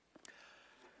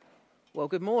Well,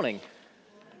 good morning.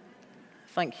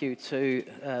 Thank you to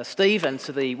Steve and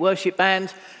to the worship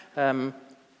band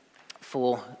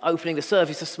for opening the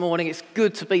service this morning. It's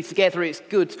good to be together, it's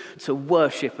good to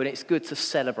worship, and it's good to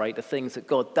celebrate the things that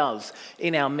God does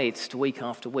in our midst week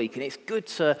after week. And it's good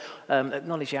to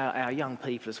acknowledge our young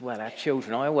people as well, our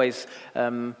children. I always,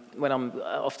 when I'm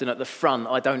often at the front,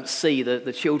 I don't see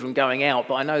the children going out,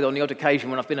 but I know that on the odd occasion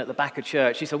when I've been at the back of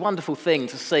church, it's a wonderful thing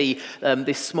to see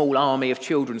this small army of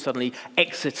children suddenly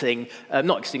exiting,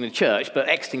 not exiting the church, but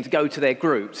exiting to go to their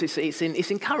groups.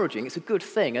 It's encouraging, it's a good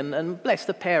thing, and bless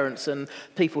the parents and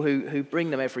people who bring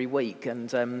them every week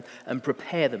and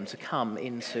prepare them to come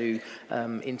into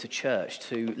church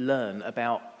to learn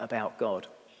about God.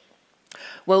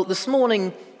 Well, this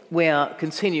morning we are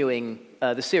continuing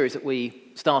the series that we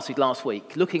started last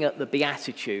week, looking at the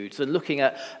Beatitudes and looking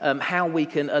at how we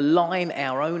can align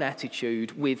our own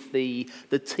attitude with the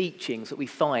teachings that we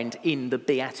find in the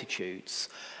Beatitudes,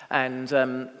 and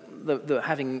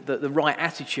having the right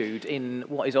attitude in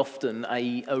what is often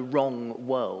a wrong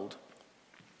world.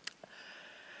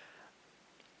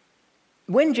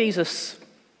 When Jesus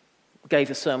gave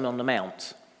the Sermon on the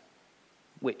Mount,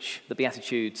 which the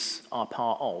Beatitudes are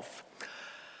part of,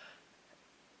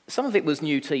 some of it was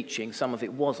new teaching, some of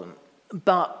it wasn't.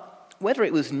 But whether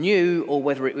it was new or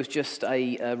whether it was just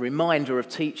a reminder of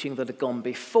teaching that had gone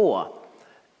before,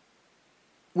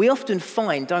 we often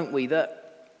find, don't we, that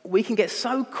we can get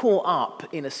so caught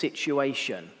up in a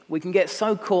situation, we can get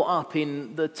so caught up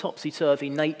in the topsy-turvy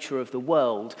nature of the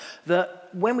world, that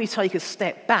when we take a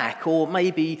step back, or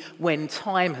maybe when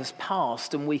time has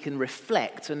passed and we can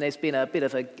reflect and there's been a bit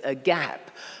of a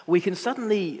gap, we can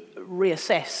suddenly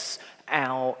reassess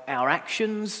our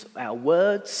actions, our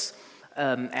words,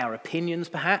 our opinions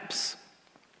perhaps,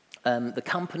 the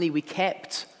company we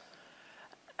kept,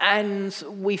 and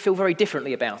we feel very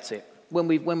differently about it. When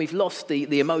we've lost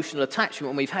the emotional attachment,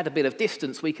 when we've had a bit of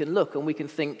distance, we can look and we can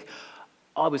think,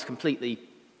 I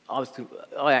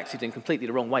acted in completely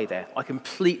the wrong way there. I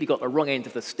completely got the wrong end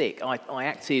of the stick. I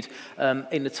acted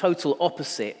in the total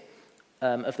opposite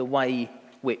of the way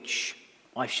which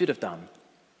I should have done.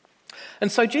 And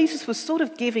so Jesus was sort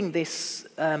of giving this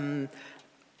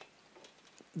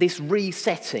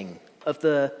resetting of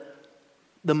the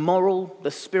moral,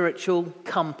 the spiritual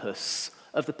compass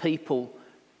of the people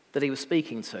that he was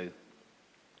speaking to.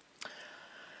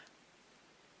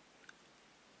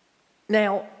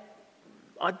 Now,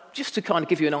 just to kind of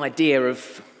give you an idea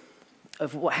of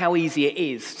how easy it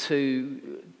is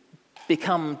to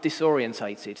become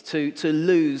disorientated, to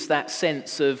lose that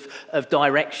sense of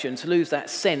direction, to lose that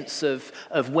sense of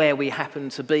where we happen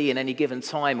to be in any given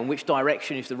time and which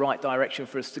direction is the right direction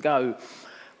for us to go.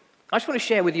 I just want to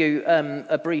share with you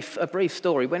a brief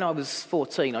story. When I was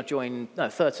 13, when I joined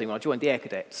the Air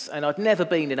Cadets, and I'd never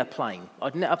been in a plane.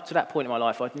 Up to that point in my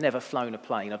life, I'd never flown a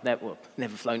plane. I'd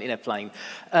never flown in a plane.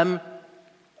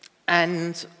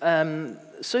 And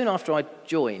soon after I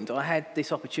joined, I had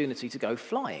this opportunity to go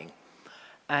flying.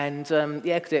 And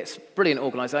the Air Cadets, brilliant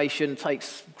organisation,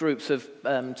 takes groups of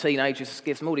teenagers,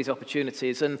 gives them all these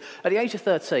opportunities. And at the age of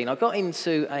 13, I got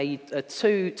into a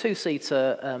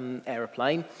two-seater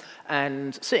aeroplane,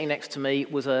 and sitting next to me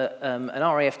was an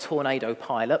RAF Tornado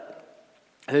pilot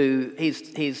who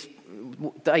his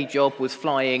day job was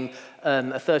flying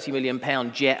a £30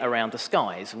 million jet around the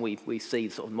skies, and we see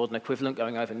the sort of modern equivalent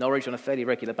going over Norwich on a fairly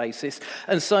regular basis.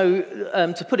 And so,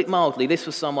 to put it mildly, this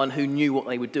was someone who knew what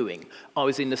they were doing. I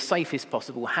was in the safest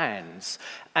possible hands.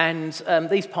 And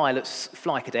these pilots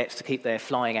fly cadets to keep their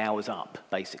flying hours up,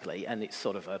 basically, and it's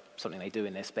sort of something they do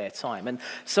in their spare time. And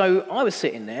so I was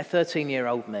sitting there,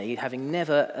 13-year-old me, having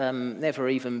never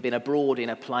even been abroad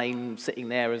in a plane, sitting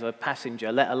there as a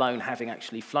passenger, let alone having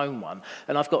actually flown one.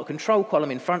 And I've got a control column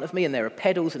in front of me, and there are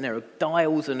pedals and there are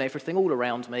dials and everything all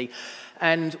around me.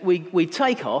 And we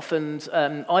take off, and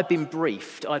I've been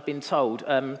briefed. I've been told,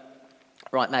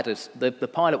 right, Madders, the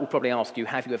pilot will probably ask you,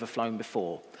 have you ever flown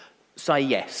before? Say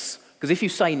yes. Because if you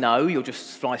say no, you'll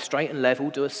just fly straight and level,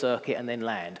 do a circuit, and then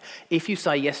land. If you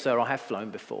say, yes, sir, I have flown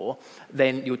before,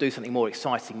 then you'll do something more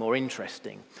exciting, more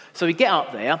interesting. So we get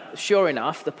up there. Sure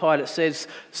enough, the pilot says,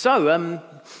 so,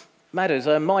 Madders,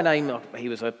 my name, he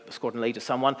was a squadron leader,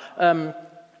 someone,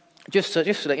 just to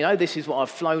let you know, this is what I've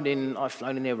flown in. I've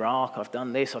flown in Iraq, I've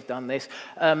done this.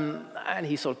 And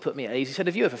he sort of put me at ease. He said,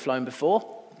 have you ever flown before?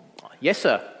 Yes,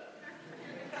 sir.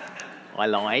 I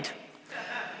lied.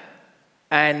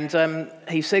 And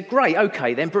he said, great,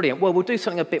 okay then, brilliant. Well, we'll do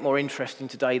something a bit more interesting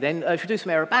today then. Should we do some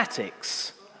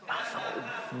aerobatics? I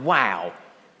thought, wow,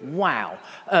 Wow.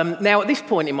 Now, at this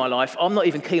point in my life, I'm not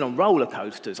even keen on roller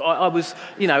coasters. I was,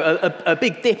 a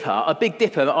Big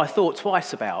Dipper that I thought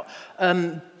twice about.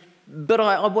 But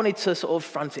I wanted to sort of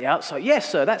front it out. So, yes,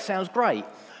 sir, that sounds great.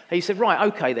 He said, right,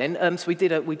 okay then. So we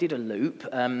did a loop.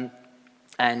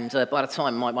 And by the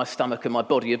time my stomach and my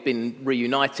body had been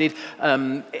reunited,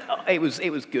 it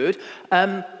was good.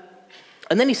 And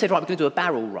then he said, right, we're going to do a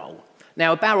barrel roll.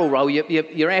 Now, a barrel roll,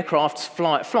 your aircraft's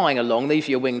flying along. These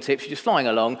are your wingtips. You're just flying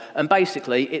along. And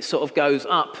basically, it sort of goes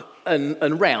up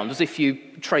and round, as if you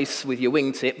trace with your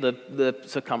wingtip the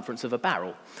circumference of a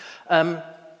barrel. And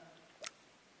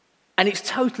it's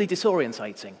totally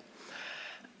disorientating.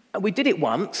 And we did it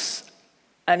once,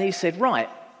 and he said, right,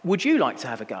 would you like to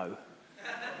have a go?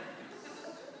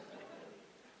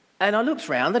 And I looked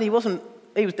round, and he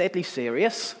was deadly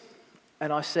serious.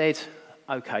 And I said,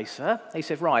 okay, sir. He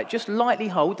said, right, just lightly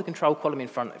hold the control column in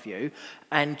front of you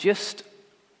and just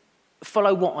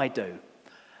follow what I do.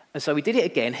 And so we did it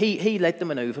again. He led the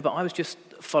maneuver, but I was just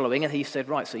following, and he said,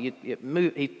 right, so you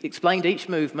move. He explained each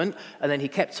movement, and then he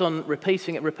kept on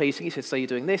repeating it. He said, so you're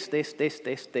doing this.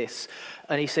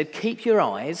 And he said, keep your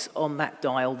eyes on that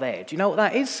dial there. Do you know what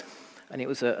that is? And it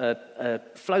was a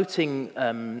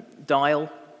floating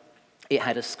dial. It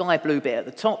had a sky blue bit at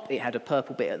the top, it had a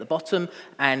purple bit at the bottom,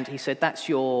 and he said, that's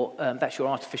your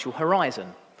artificial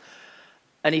horizon.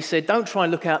 And he said, don't try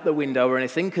and look out the window or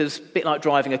anything, because a bit like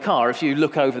driving a car, if you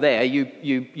look over there,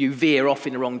 you veer off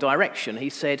in the wrong direction. He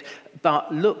said,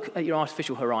 but look at your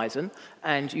artificial horizon,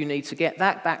 and you need to get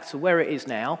that back to where it is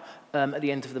now at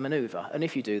the end of the maneuver. And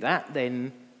if you do that,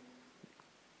 then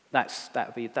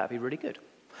that'd be really good.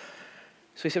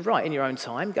 So he said, right, in your own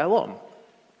time, go on.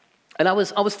 And I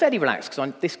was fairly relaxed,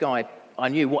 because this guy, I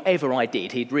knew whatever I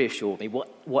did, he'd reassured me,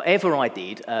 whatever I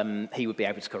did, he would be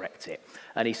able to correct it.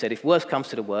 And he said, if worst comes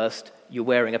to the worst, you're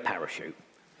wearing a parachute.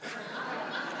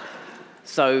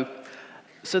 So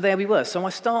there we were. So I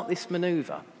start this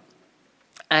maneuver,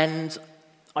 and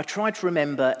I tried to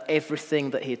remember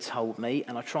everything that he had told me,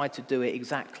 and I tried to do it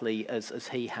exactly as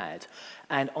he had.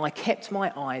 And I kept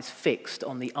my eyes fixed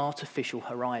on the artificial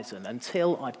horizon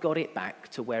until I'd got it back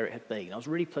to where it had been. I was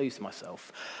really pleased with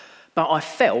myself. But I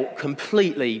felt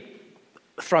completely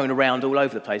thrown around all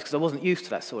over the place because I wasn't used to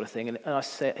that sort of thing. And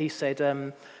he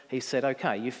said,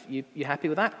 okay, you happy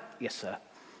with that? Yes, sir.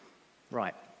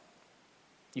 Right.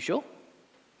 You sure?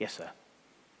 Yes, sir.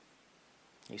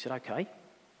 He said, okay.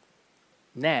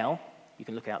 Now you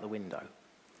can look out the window.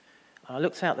 And I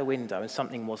looked out the window and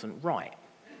something wasn't right.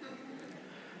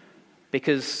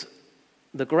 Because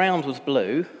the ground was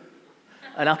blue,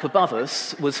 and up above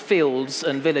us was fields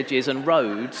and villages and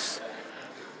roads.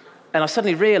 And I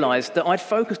suddenly realised that I'd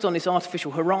focused on this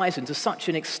artificial horizon to such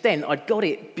an extent, I'd got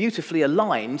it beautifully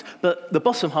aligned, but the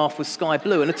bottom half was sky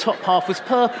blue and the top half was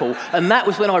purple. And that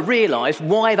was when I realised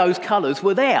why those colours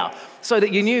were there, so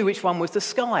that you knew which one was the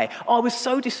sky. I was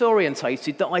so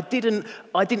disorientated that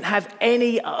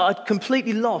I'd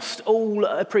completely lost all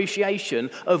appreciation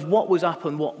of what was up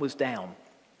and what was down.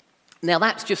 Now,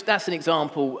 that's an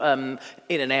example in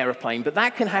an aeroplane, but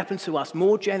that can happen to us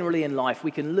more generally in life. We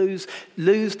can lose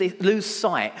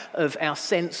sight of our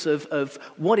sense of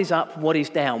what is up, what is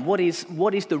down, what is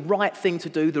the right thing to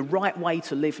do, the right way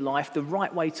to live life, the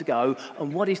right way to go,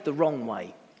 and what is the wrong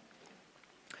way.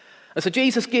 And so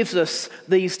Jesus gives us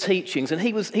these teachings, and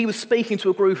he was speaking to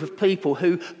a group of people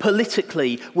who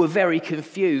politically were very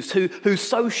confused, who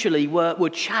socially were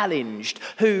challenged,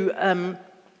 who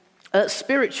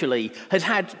spiritually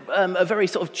had a very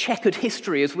sort of checkered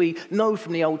history, as we know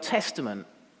from the Old Testament.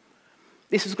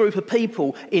 This is a group of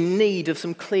people in need of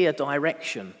some clear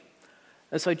direction.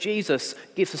 And so Jesus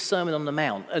gives a Sermon on the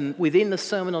Mount, and within the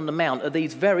Sermon on the Mount are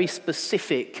these very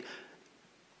specific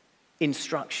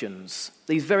instructions,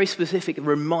 these very specific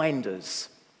reminders.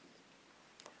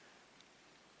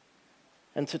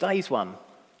 And today's one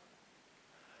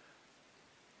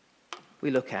we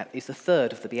look at is the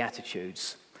third of the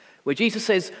Beatitudes, where Jesus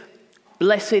says,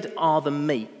 "Blessed are the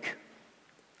meek,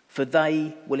 for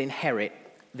they will inherit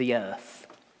the earth."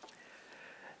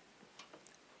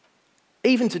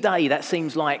 Even today, that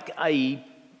seems like an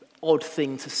odd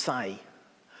thing to say,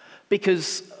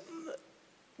 because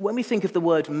when we think of the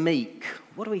word meek,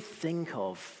 what do we think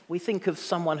of? We think of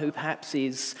someone who perhaps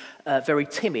is very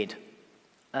timid,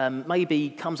 maybe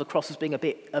comes across as being a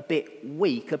bit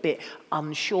weak, a bit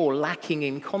unsure, lacking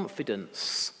in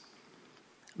confidence.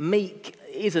 Meek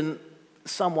isn't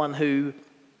someone who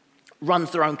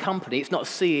runs their own company. It's not a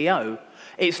CEO.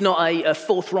 It's not a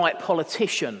forthright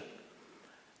politician.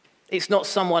 It's not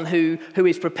someone who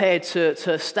is prepared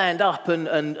to stand up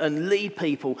and lead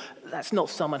people. that's not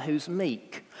someone who's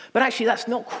meek. But actually, that's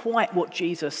not quite what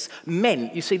Jesus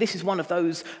meant. You see, this is one of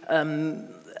those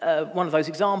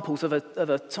examples of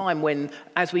a time when,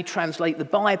 as we translate the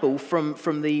Bible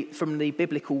from the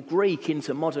biblical Greek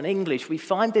into modern English, we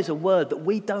find there's a word that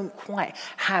we don't quite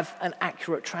have an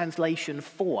accurate translation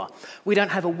for. We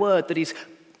don't have a word that is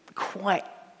quite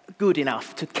good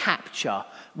enough to capture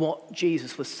what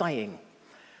Jesus was saying.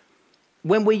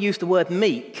 When we use the word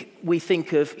meek, we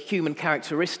think of human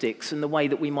characteristics and the way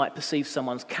that we might perceive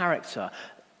someone's character.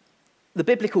 The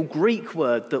biblical Greek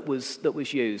word that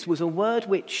was used was a word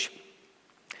which,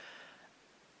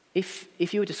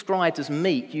 if you were described as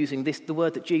meek using the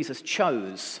word that Jesus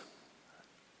chose,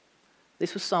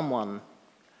 this was someone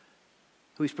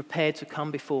who is prepared to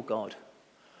come before God,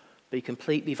 be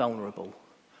completely vulnerable,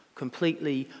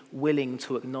 completely willing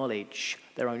to acknowledge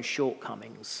their own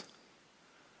shortcomings,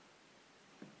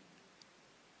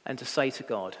 and to say to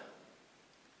God,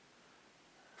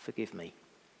 "Forgive me.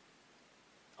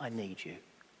 I need you."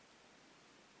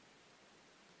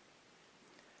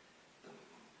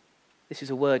 This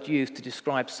is a word used to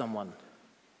describe someone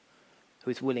who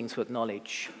is willing to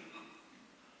acknowledge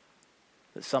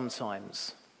that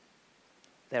sometimes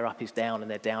their up is down and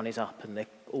their down is up and they're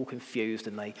all confused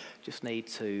and they just need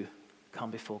to come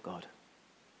before God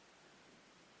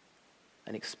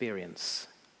and experience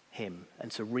Him and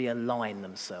to realign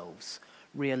themselves,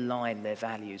 realign their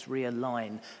values,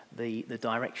 realign the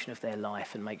direction of their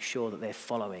life and make sure that they're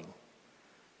following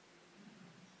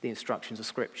the instructions of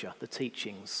Scripture, the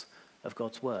teachings of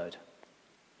God's Word.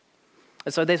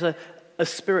 And so there's a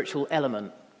spiritual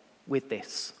element with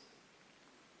this.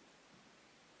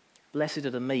 Blessed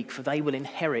are the meek, for they will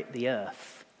inherit the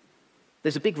earth.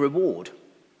 There's a big reward.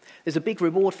 There's a big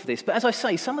reward for this. But as I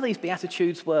say, some of these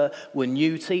Beatitudes were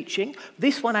new teaching.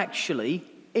 This one actually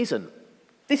isn't.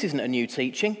 This isn't a new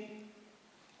teaching.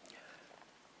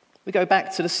 We go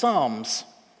back to the Psalms.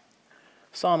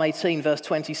 Psalm 18, verse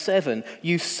 27.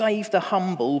 You save the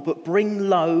humble, but bring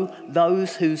low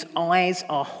those whose eyes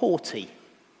are haughty.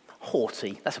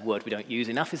 Haughty. That's a word we don't use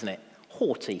enough, isn't it?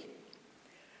 Haughty.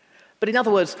 But in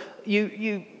other words,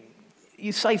 you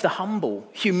save the humble.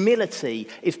 Humility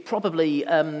is probably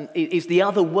is the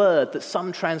other word that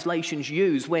some translations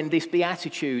use when this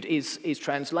beatitude is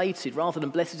translated. Rather than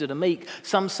blessed are the meek,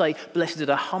 some say blessed are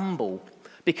the humble,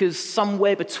 because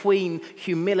somewhere between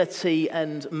humility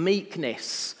and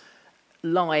meekness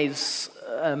lies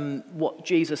what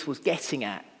Jesus was getting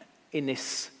at in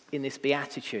this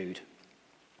beatitude.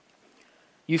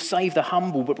 You save the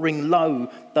humble, but bring low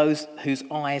those whose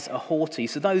eyes are haughty.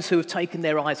 So those who have taken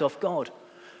their eyes off God,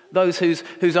 those whose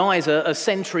eyes are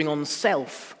centering on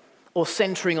self or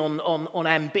centering on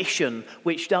ambition,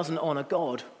 which doesn't honour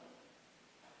God.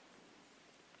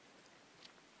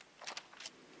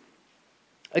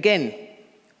 Again,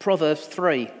 Proverbs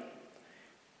 3.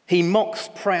 He mocks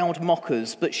proud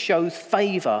mockers, but shows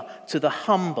favour to the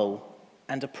humble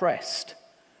and oppressed.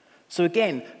 So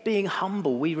again, being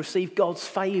humble, we receive God's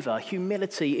favour.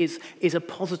 Humility is a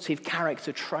positive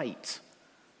character trait.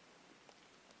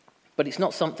 But it's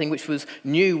not something which was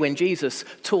new when Jesus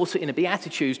taught it in the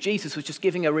Beatitudes. Jesus was just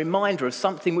giving a reminder of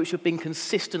something which had been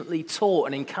consistently taught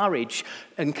and encouraged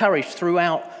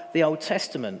throughout the Old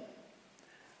Testament.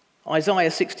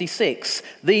 Isaiah 66,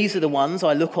 these are the ones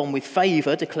I look on with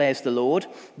favour, declares the Lord,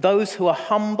 those who are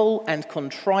humble and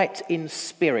contrite in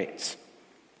spirit.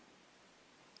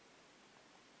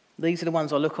 These are the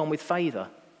ones I look on with favour.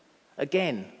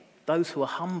 Again, those who are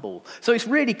humble. So it's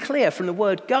really clear from the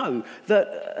word go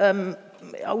that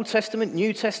Old Testament,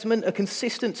 New Testament, a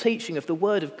consistent teaching of the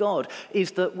Word of God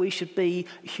is that we should be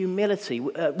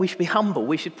we should be humble,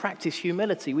 we should practice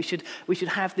humility, we should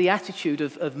have the attitude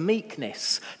of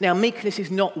meekness. Now, meekness is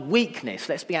not weakness,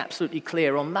 let's be absolutely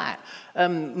clear on that.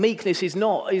 Meekness is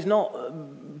not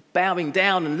bowing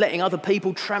down and letting other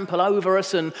people trample over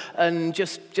us and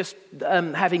just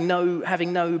having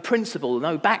no principle,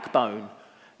 no backbone.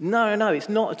 No, it's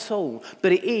not at all.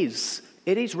 But it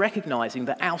is recognizing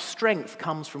that our strength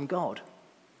comes from God,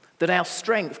 that our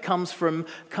strength comes from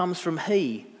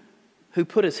He who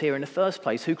put us here in the first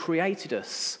place, who created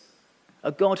us,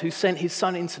 a God who sent His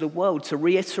Son into the world to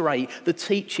reiterate the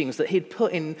teachings that He'd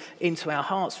put into our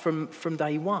hearts from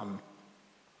day one.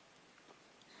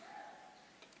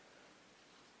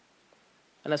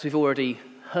 And as we've already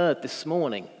heard this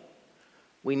morning,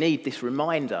 we need this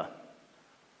reminder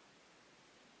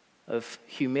of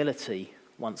humility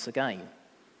once again.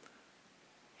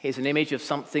 Here's an image of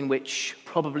something which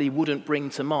probably wouldn't bring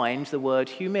to mind the word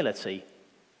humility.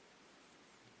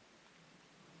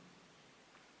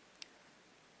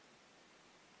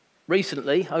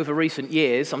 Recently, over recent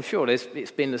years, I'm sure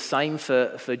it's been the same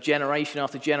for generation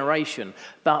after generation,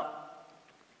 but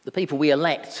the people we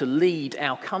elect to lead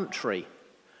our country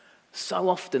so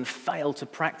often fail to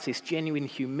practice genuine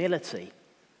humility.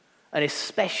 And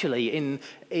especially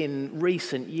in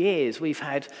recent years, we've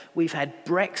had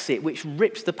Brexit, which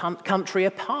rips the country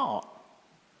apart.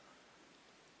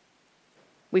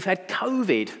 We've had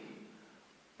COVID,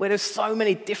 where there's so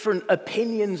many different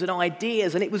opinions and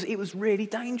ideas, and it was really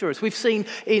dangerous. We've seen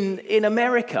in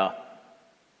America,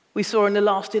 we saw in the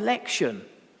last election.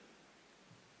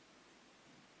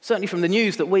 Certainly from the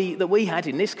news that we had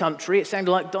in this country, it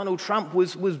sounded like Donald Trump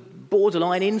was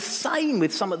borderline insane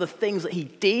with some of the things that he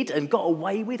did and got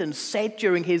away with and said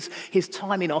during his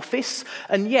time in office.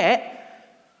 And yet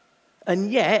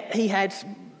he had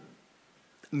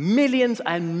millions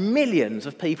and millions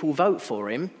of people vote for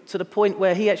him, to the point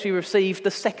where he actually received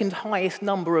the second highest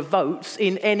number of votes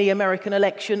in any American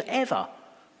election ever.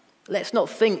 Let's not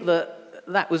think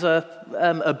that was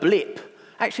a blip.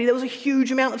 Actually, there was a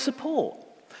huge amount of support.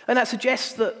 And that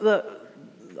suggests that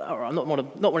I'm not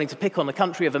wanting to pick on the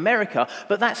country of America,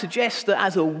 but that suggests that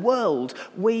as a world,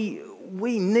 we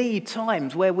need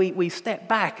times where we step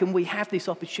back and we have this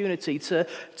opportunity to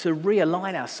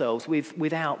realign ourselves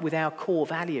with our core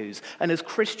values. And as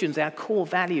Christians, our core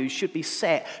values should be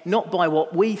set not by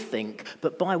what we think,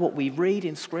 but by what we read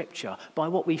in Scripture, by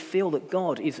what we feel that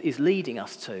God is leading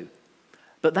us to.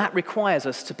 But that requires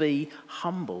us to be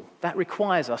humble. That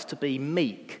requires us to be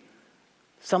meek.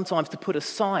 Sometimes to put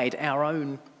aside our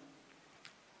own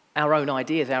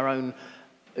ideas, our own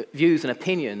views and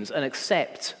opinions, and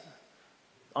accept,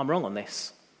 I'm wrong on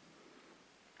this.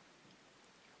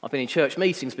 I've been in church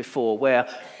meetings before where,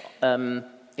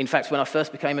 in fact, when I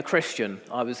first became a Christian,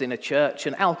 I was in a church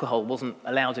and alcohol wasn't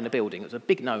allowed in the building. It was a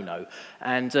big no-no.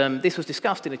 And this was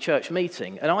discussed in a church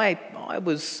meeting. And I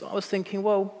was thinking,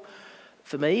 well,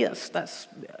 for me, that's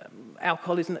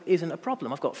alcohol isn't a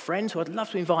problem. I've got friends who I'd love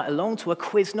to invite along to a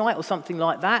quiz night or something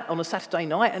like that on a Saturday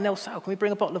night, and they'll say, can we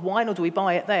bring a bottle of wine or do we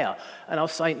buy it there? And I'll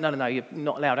say, no, you're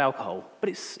not allowed alcohol. But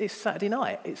it's Saturday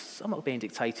night. I'm not being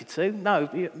dictated to. No,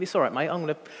 it's all right, mate. I'm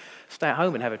going to stay at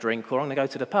home and have a drink, or I'm going to go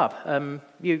to the pub.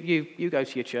 You go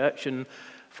to your church and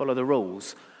follow the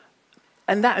rules.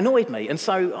 And that annoyed me. And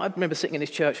so I remember sitting in this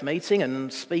church meeting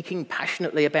and speaking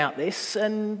passionately about this,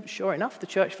 and sure enough, the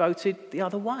church voted the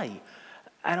other way.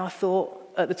 And at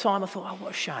the time, oh,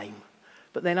 what a shame.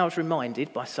 But then I was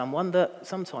reminded by someone that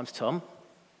sometimes, Tom,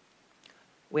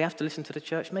 we have to listen to the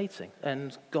church meeting,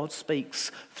 and God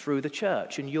speaks through the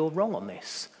church, and you're wrong on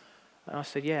this. And I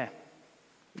said, yeah,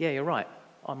 you're right.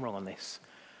 I'm wrong on this.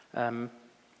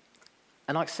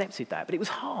 And I accepted that. But it was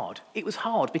hard. It was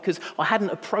hard because I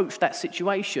hadn't approached that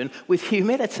situation with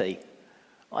humility.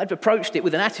 I'd approached it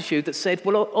with an attitude that said,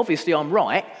 well, obviously I'm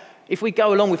right. If we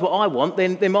go along with what I want,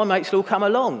 then my mates will all come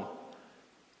along.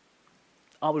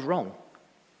 I was wrong.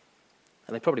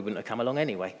 And they probably wouldn't have come along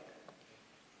anyway.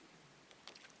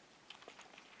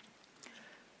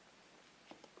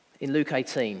 In Luke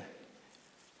 18,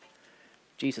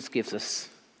 Jesus gives us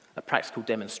a practical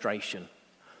demonstration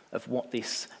of what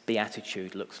this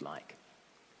beatitude looks like.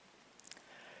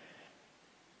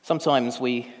 Sometimes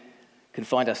we can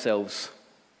find ourselves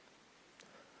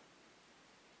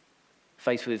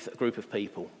faced with a group of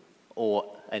people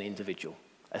or an individual,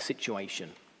 a situation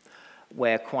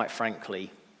where, quite frankly,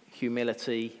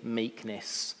 humility,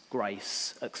 meekness,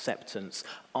 grace, acceptance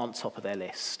aren't top of their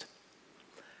list.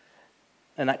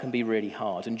 And that can be really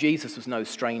hard. And Jesus was no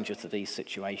stranger to these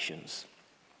situations.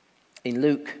 In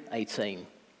Luke 18,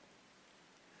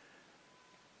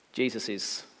 Jesus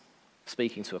is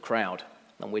speaking to a crowd,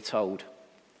 and we're told,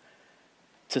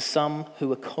 to some who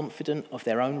were confident of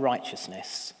their own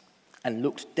righteousness and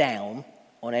looked down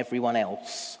on everyone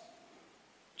else,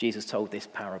 Jesus told this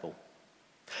parable.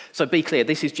 So be clear,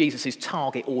 this is Jesus'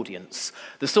 target audience,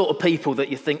 the sort of people that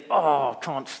you think, I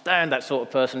can't stand that sort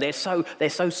of person. They're so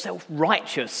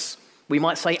self-righteous, we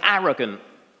might say arrogant.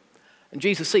 And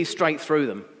Jesus sees straight through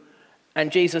them.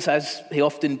 And Jesus, as he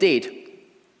often did,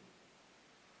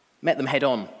 met them head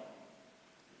on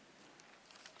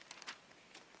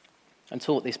and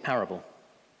taught this parable.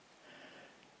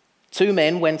 2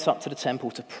 men went up to the temple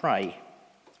to pray,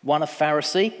 one a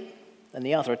Pharisee and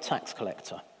the other a tax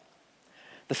collector.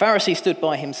 The Pharisee stood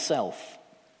by himself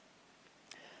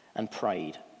and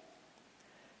prayed.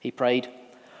 He prayed,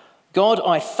 God,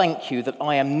 I thank you that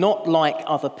I am not like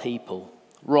other people,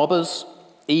 robbers,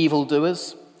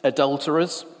 evildoers,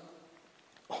 adulterers,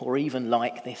 or even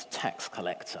like this tax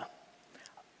collector.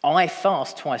 I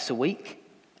fast twice a week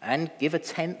and give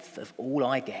 1/10 of all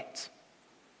I get.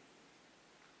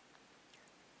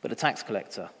 But the tax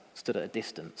collector stood at a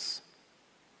distance.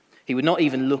 He would not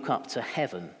even look up to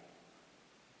heaven,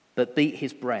 but beat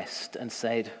his breast and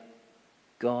said,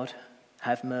 God,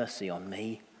 have mercy on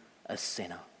me, a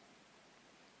sinner.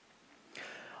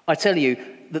 I tell you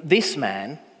that this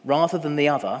man, rather than the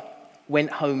other, went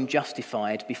home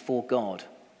justified before God.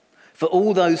 For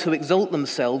all those who exalt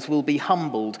themselves will be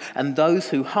humbled, and those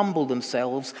who humble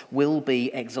themselves will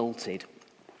be exalted.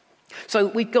 So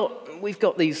we've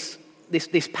got this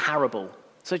parable.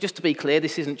 So just to be clear,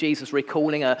 this isn't Jesus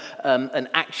recalling an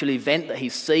actual event that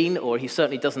he's seen, or he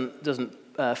certainly doesn't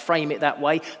frame it that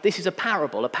way. This is a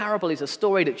parable. A parable is a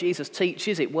story that Jesus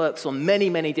teaches. It works on many,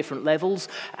 many different levels,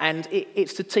 and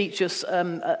it's to teach us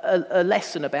a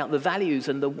lesson about the values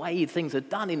and the way things are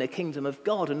done in the kingdom of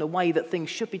God and the way that things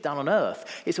should be done on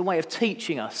earth. It's a way of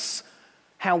teaching us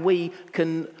how we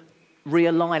can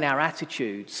realign our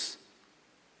attitudes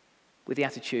with the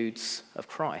attitudes of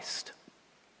Christ.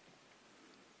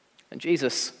 And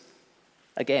Jesus,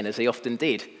 again, as he often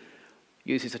did,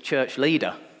 uses a church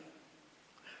leader.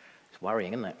 It's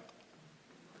worrying, isn't it?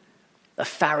 A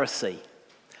Pharisee.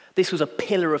 This was a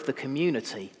pillar of the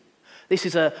community. This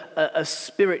is a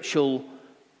spiritual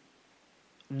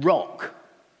rock.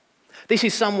 This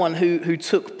is someone who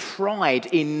took pride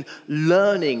in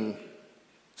learning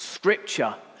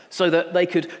Scripture so that they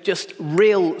could just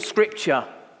reel Scripture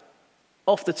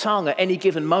off the tongue at any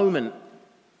given moment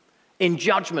in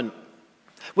judgment.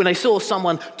 When they saw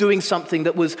someone doing something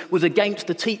that was against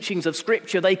the teachings of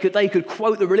Scripture, they could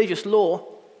quote the religious law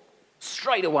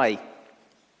straight away.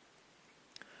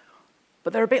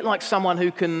 But they're a bit like someone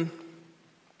who can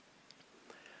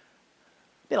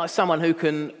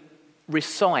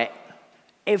recite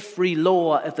every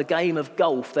law of the game of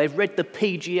golf. They've read the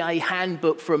PGA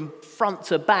handbook from front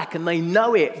to back and they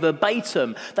know it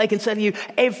verbatim. They can tell you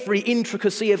every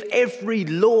intricacy of every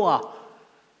law.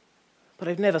 But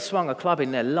they've never swung a club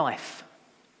in their life.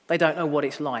 They don't know what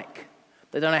it's like.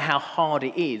 They don't know how hard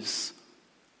it is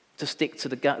to stick to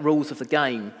the rules of the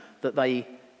game that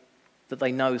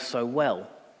they know so well.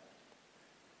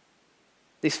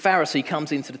 This Pharisee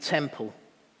comes into the temple,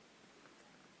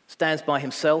 stands by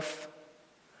himself,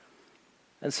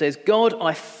 and says, God,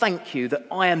 I thank you that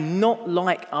I am not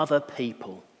like other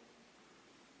people.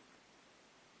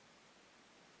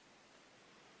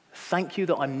 Thank you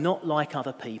that I'm not like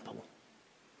other people.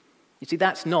 You see,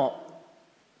 that's not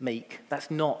meek.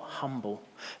 That's not humble.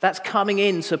 That's coming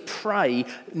in to pray,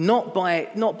 not by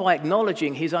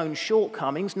acknowledging his own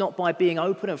shortcomings, not by being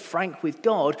open and frank with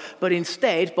God, but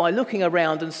instead by looking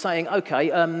around and saying,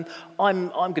 okay, I'm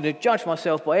going to judge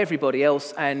myself by everybody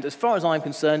else, and as far as I'm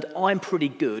concerned, I'm pretty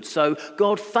good. So,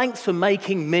 God, thanks for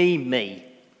making me me.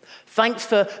 Thanks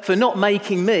for not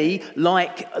making me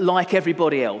like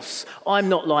everybody else. I'm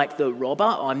not like the robber.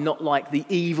 I'm not like the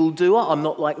evildoer. I'm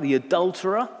not like the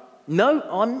adulterer. No,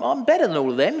 I'm better than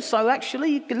all of them. So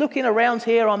actually, looking around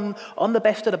here, I'm the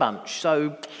best of the bunch.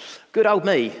 So good old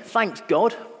me. Thanks,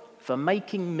 God, for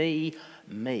making me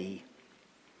me.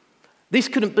 This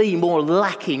couldn't be more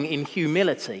lacking in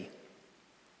humility.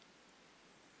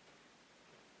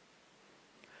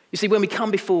 You see, when we come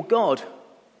before God,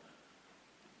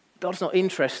 God's not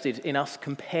interested in us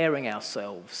comparing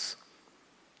ourselves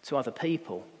to other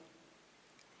people.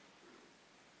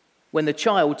 When the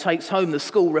child takes home the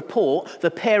school report,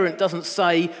 the parent doesn't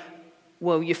say,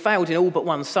 well, you failed in all but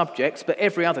one subject, but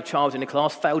every other child in the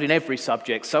class failed in every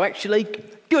subject. So actually,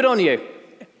 good on you.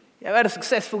 You had a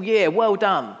successful year. Well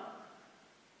done.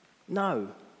 No,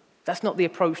 that's not the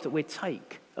approach that we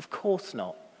take. Of course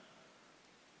not.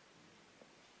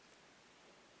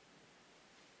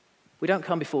 We don't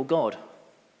come before God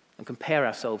and compare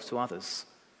ourselves to others.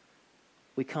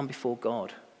 We come before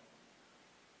God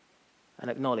and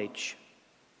acknowledge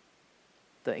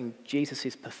that in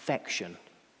Jesus' perfection,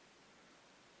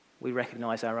 we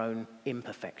recognize our own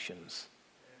imperfections.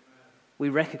 We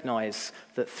recognize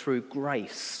that through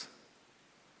grace,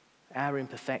 our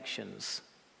imperfections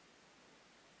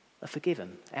are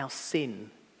forgiven. Our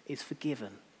sin is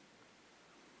forgiven.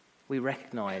 We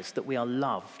recognize that we are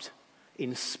loved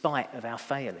in spite of our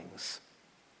failings.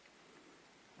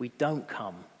 We don't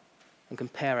come and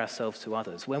compare ourselves to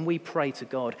others. When we pray to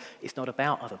God, it's not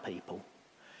about other people.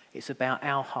 It's about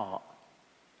our heart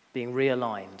being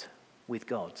realigned with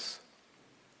God's.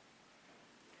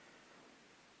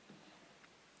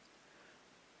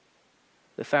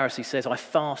 The Pharisee says, I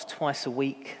fast twice a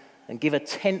week and give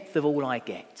 1/10 of all I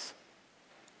get.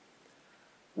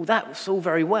 Well, that's all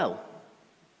very well.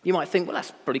 You might think, well,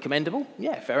 that's pretty commendable.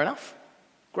 Yeah, fair enough.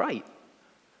 Great.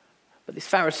 But this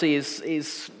Pharisee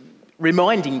is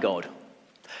reminding God.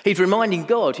 He's reminding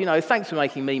God, thanks for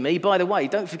making me me. By the way,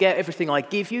 don't forget everything I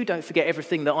give you. Don't forget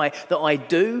everything that I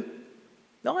do.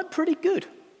 No, I'm pretty good.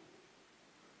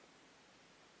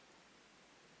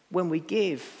 When we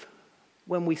give,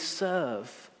 when we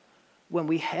serve, when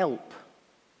we help,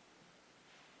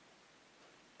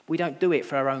 we don't do it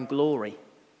for our own glory.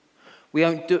 We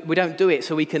don't do it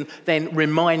so we can then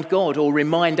remind God or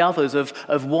remind others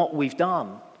of what we've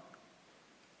done.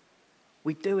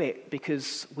 We do it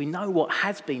because we know what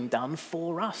has been done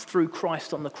for us through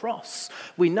Christ on the cross.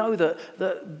 We know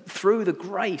that through the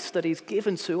grace that is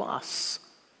given to us,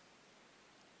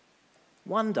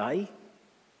 one day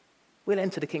we'll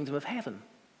enter the kingdom of heaven.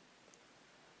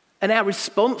 And our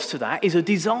response to that is a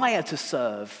desire to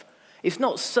serve. It's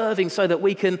not serving so that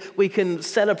we can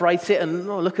celebrate it and,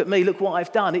 oh, look at me, look what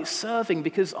I've done. It's serving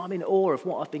because I'm in awe of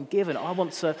what I've been given. I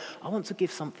want to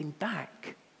give something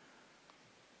back.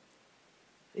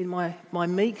 In my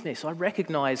meekness, I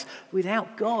recognize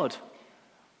without God,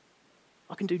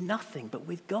 I can do nothing, but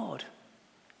with God,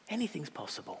 anything's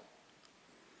possible.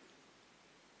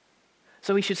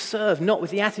 So we should serve not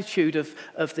with the attitude of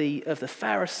the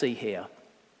Pharisee here.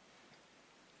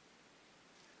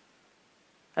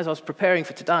 As I was preparing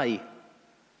for today,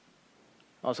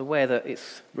 I was aware that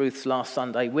it's Ruth's last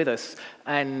Sunday with us,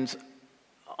 and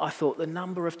I thought the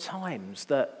number of times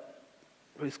that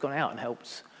Ruth's gone out and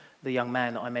helped the young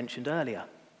man that I mentioned earlier.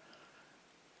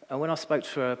 And when I spoke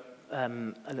to her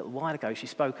a little while ago, she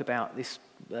spoke about this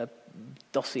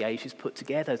dossier she's put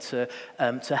together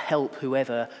to help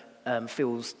whoever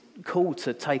feels called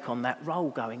to take on that role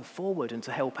going forward and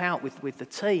to help out with the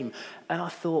team. And I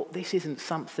thought, this isn't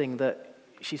something that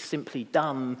she's simply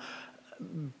done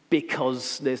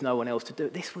because there's no one else to do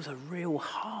it. This was a real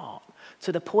heart,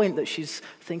 to the point that she's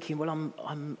thinking, well,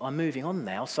 I'm moving on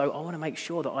now, so I want to make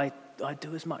sure that I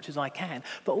do as much as I can.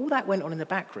 But all that went on in the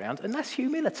background, and that's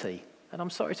humility. And I'm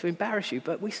sorry to embarrass you,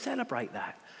 but we celebrate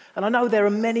that. And I know there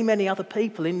are many, many other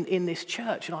people in this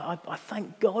church, and I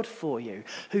thank God for you,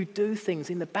 who do things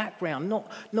in the background,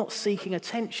 not seeking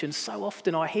attention. So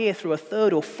often I hear through a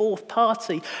third or fourth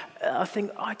party, I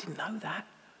think, I didn't know that.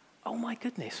 Oh my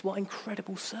goodness, what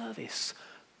incredible service.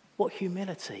 What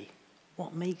humility.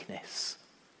 What meekness.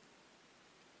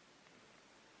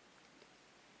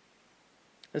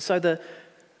 And so the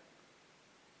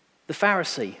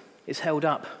Pharisee is held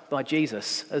up by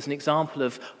Jesus as an example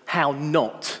of how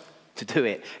not to do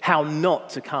it, how not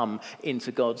to come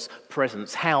into God's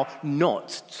presence, how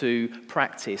not to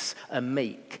practice a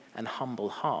meek and humble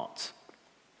heart.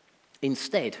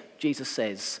 Instead, Jesus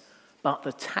says, but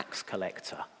the tax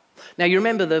collector. Now, you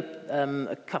remember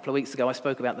a couple of weeks ago I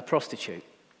spoke about the prostitute.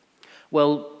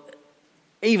 Well,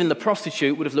 even the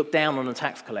prostitute would have looked down on the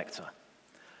tax collector.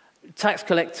 Tax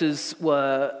collectors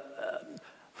were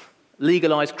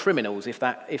legalized criminals, if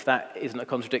that isn't a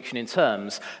contradiction in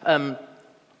terms.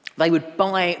 They would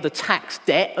buy the tax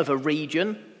debt of a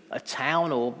region, a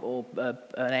town or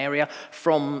an area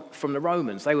from the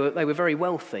Romans. They were very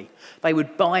wealthy. They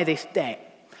would buy this debt.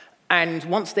 And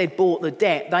once they'd bought the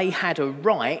debt, they had a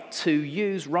right to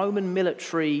use Roman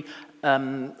military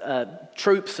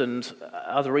troops and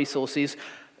other resources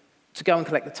to go and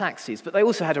collect the taxes. But they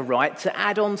also had a right to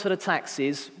add on to the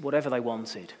taxes whatever they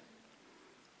wanted.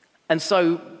 And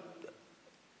so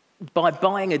by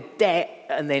buying a debt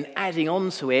and then adding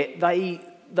on to it,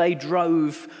 they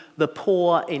drove the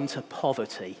poor into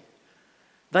poverty.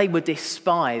 They were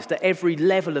despised at every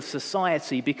level of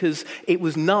society because it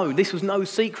was known. This was no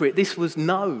secret. This was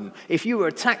known. If you were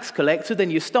a tax collector, then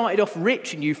you started off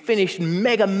rich and you finished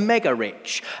mega, mega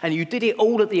rich. And you did it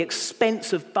all at the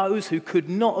expense of those who could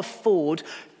not afford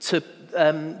to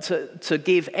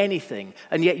give anything.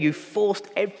 And yet you forced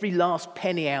every last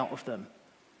penny out of them.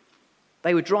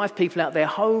 They would drive people out of their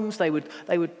homes. They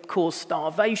would cause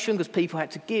starvation because people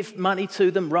had to give money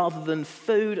to them rather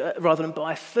than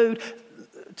buy food.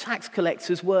 Tax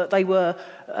collectors were,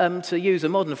 to use a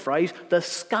modern phrase, the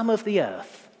scum of the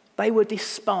earth. They were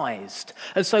despised.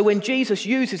 And so when Jesus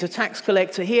uses a tax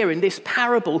collector here in this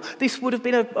parable, this would have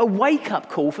been a wake-up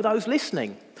call for those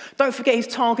listening. Don't forget his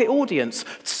target audience,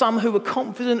 some who were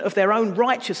confident of their own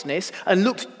righteousness and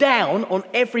looked down on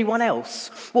everyone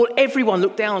else. Well, everyone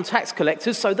looked down on tax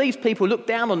collectors, so these people looked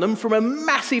down on them from a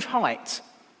massive height.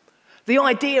 The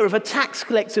idea of a tax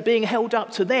collector being held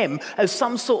up to them as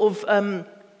some sort of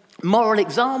moral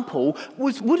example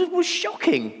was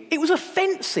shocking. It was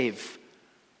offensive.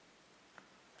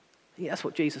 Yeah, that's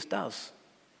what Jesus does.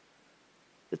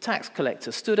 The tax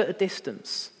collector stood at a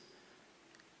distance.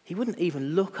 He wouldn't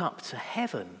even look up to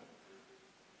heaven.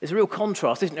 There's a real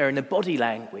contrast, isn't there, in the body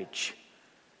language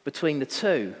between the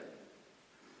two.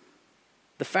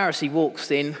 The Pharisee walks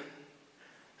in,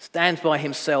 stands by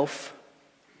himself,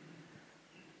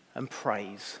 and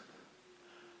prays.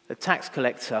 The tax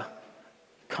collector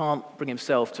can't bring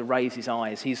himself to raise his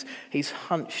eyes. He's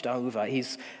hunched over.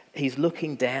 He's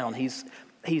looking down. He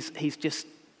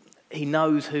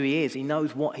knows who he is. He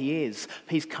knows what he is.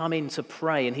 He's come in to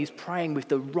pray, and he's praying with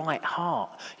the right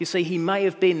heart. You see, he may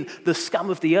have been the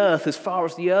scum of the earth as far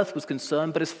as the earth was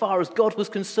concerned, but as far as God was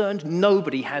concerned,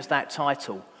 nobody has that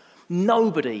title.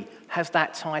 Nobody has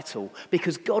that title,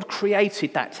 because God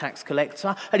created that tax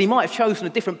collector, and he might have chosen a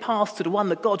different path to the one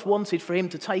that God wanted for him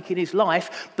to take in his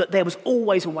life, but there was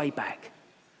always a way back.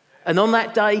 And on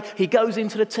that day, he goes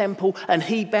into the temple and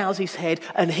he bows his head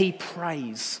and he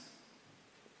prays.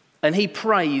 And he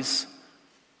prays,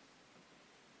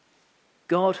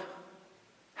 God,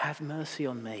 have mercy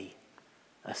on me,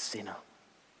 a sinner.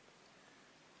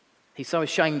 He's so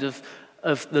ashamed of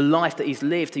the life that he's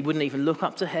lived, he wouldn't even look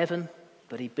up to heaven,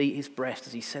 but he beat his breast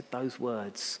as he said those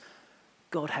words,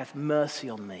 God, have mercy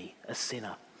on me, a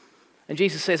sinner. And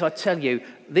Jesus says, I tell you,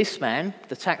 this man,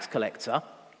 the tax collector,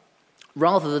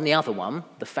 rather than the other one,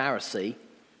 the Pharisee,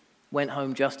 went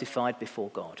home justified before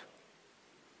God.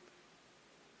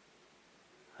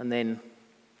 And then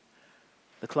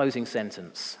the closing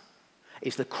sentence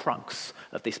is the crux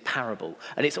of this parable.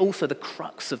 And it's also the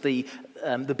crux of the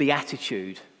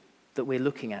beatitude that we're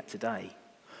looking at today.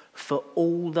 For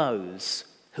all those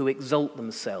who exalt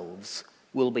themselves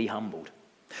will be humbled.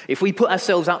 If we put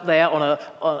ourselves up there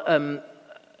on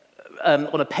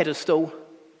a pedestal,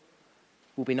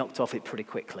 we'll be knocked off it pretty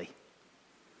quickly.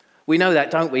 We know that,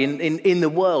 don't we? In the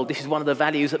world, this is one of the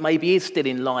values that maybe is still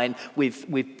in line with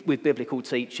biblical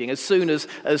teaching. As soon as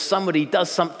somebody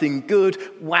does something good,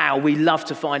 wow, we love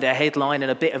to find a headline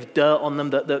and a bit of dirt on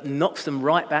them that knocks them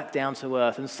right back down to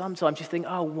earth. And sometimes you think,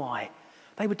 oh, why?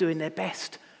 They were doing their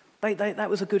best. That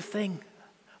was a good thing.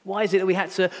 Why is it that we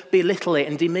had to belittle it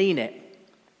and demean it?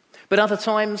 But other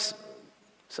times,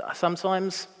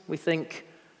 sometimes we think,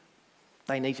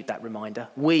 they needed that reminder.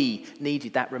 We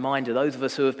needed that reminder. Those of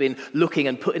us who have been looking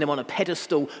and putting them on a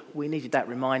pedestal, we needed that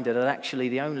reminder that actually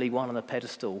the only one on a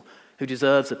pedestal who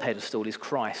deserves a pedestal is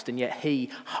Christ, and yet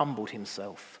he humbled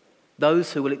himself.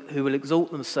 Those who will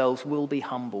exalt themselves will be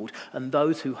humbled, and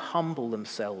those who humble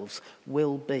themselves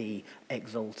will be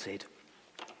exalted.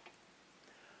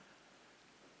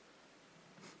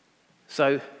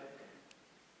 So,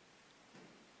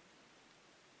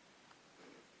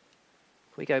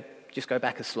 just go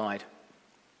back a slide.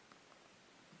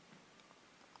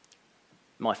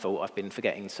 My fault, I've been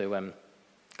forgetting to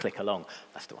click along.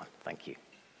 That's the one, thank you.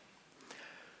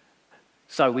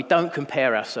 So we don't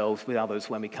compare ourselves with others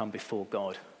when we come before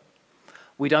God.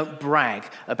 We don't brag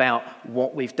about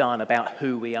what we've done, about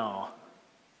who we are.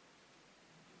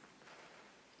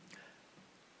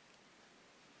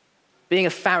 Being a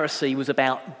Pharisee was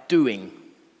about doing.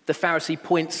 The Pharisee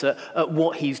points at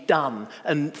what he's done,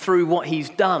 and through what he's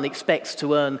done expects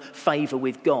to earn favour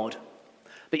with God.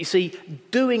 But you see,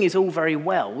 doing is all very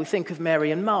well. We think of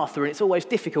Mary and Martha, and it's always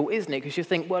difficult, isn't it? Because you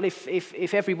think, well,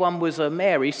 if everyone was a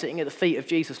Mary sitting at the feet of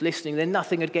Jesus listening, then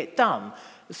nothing would get done.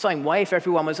 The same way, if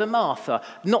everyone was a Martha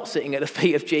not sitting at the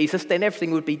feet of Jesus, then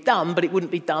everything would be done, but it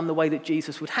wouldn't be done the way that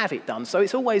Jesus would have it done. So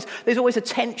there's always a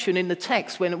tension in the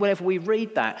text whenever we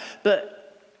read that. But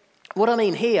what I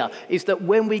mean here is that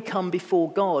when we come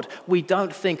before God, we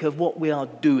don't think of what we are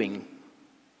doing.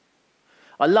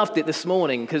 I loved it this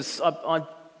morning because I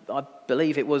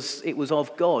believe it was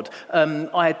of God.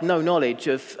 I had no knowledge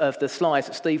of the slides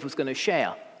that Steve was going to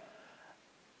share.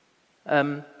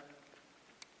 But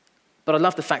I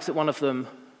love the fact that one of them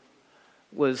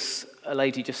was a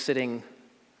lady just sitting,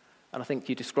 and I think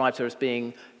you described her as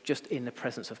being just in the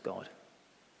presence of God.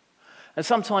 And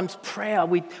sometimes prayer,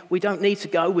 we don't need to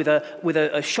go with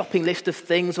a shopping list of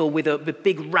things or with a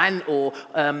big rant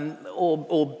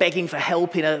or begging for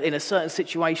help in a certain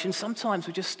situation. Sometimes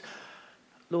we just,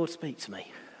 Lord, speak to me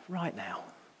right now.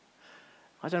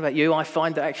 I don't know about you, I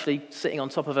find that actually sitting on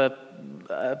top of a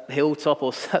hilltop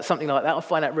or something like that, I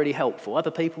find that really helpful.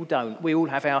 Other people don't. We all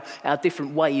have our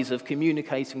different ways of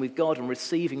communicating with God and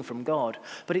receiving from God.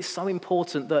 But it's so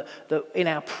important that in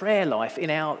our prayer life,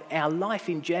 in our life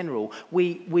in general,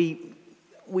 we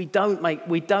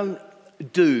don't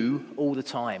do all the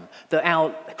time. That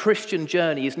our Christian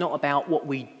journey is not about what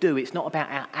we do, it's not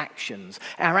about our actions.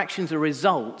 Our actions are a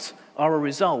result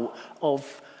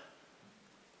of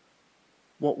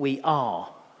what we are.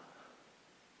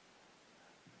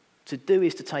 To do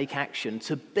is to take action.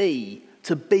 To be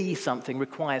something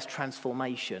requires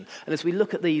transformation. And as we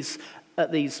look at these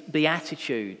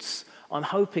Beatitudes, I'm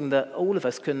hoping that all of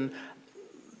us can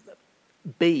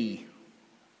be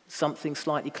something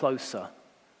slightly closer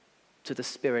to the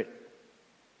spirit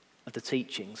of the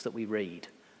teachings that we read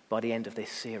by the end of this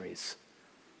series.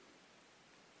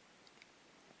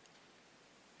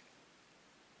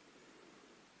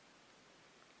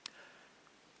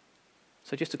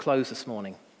 So just to close this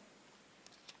morning,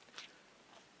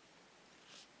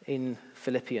 in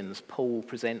Philippians, Paul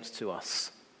presents to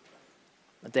us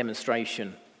a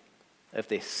demonstration of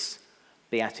this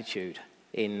beatitude,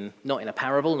 not in a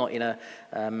parable, not in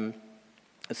a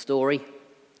story,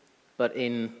 but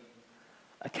in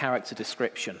a character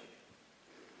description.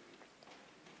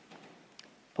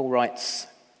 Paul writes,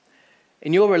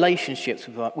 "In your relationships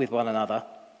with one another,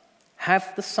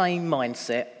 have the same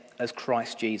mindset as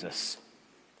Christ Jesus."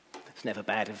 It's never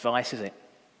bad advice, is it?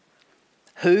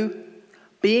 "Who,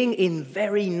 being in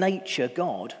very nature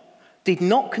God, did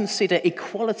not consider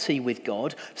equality with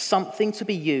God something to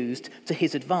be used to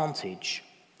his advantage."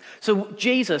 So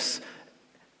Jesus,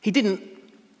 he didn't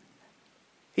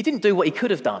do what he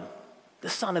could have done, the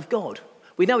Son of God.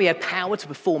 We know he had power to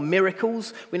perform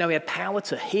miracles. We know he had power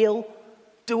to heal,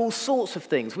 do all sorts of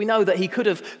things. We know that he could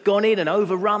have gone in and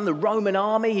overrun the Roman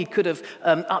army. He could have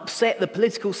upset the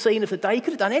political scene of the day. He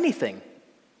could have done anything.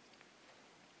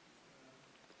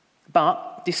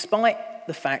 But despite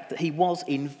the fact that he was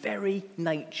in very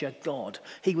nature God,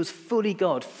 he was fully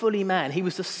God, fully man. He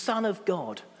was the Son of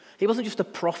God. He wasn't just a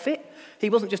prophet. He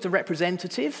wasn't just a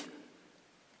representative.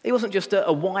 He wasn't just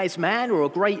a wise man or a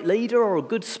great leader or a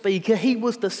good speaker. He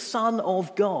was the Son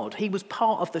of God. He was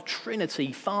part of the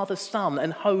Trinity, Father, Son,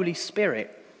 and Holy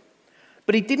Spirit.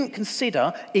 But he didn't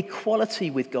consider equality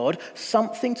with God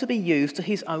something to be used to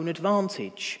his own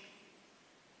advantage.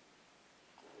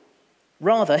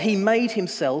 Rather, he made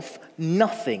himself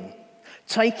nothing,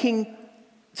 taking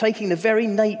the very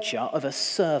nature of a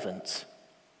servant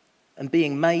and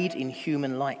being made in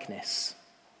human likeness.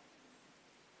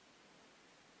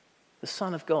 The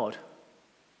Son of God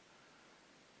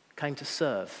came to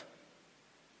serve.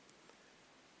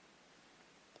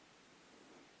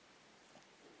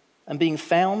 And being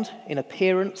found in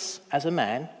appearance as a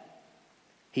man,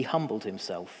 he humbled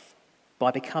himself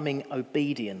by becoming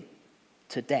obedient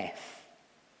to death.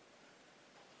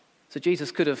 So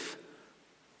Jesus could have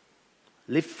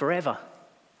lived forever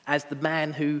as the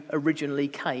man who originally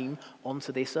came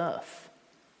onto this earth.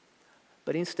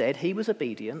 But instead, he was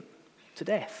obedient to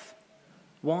death.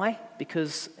 Why?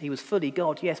 Because he was fully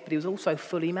God, yes, but he was also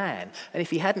fully man. And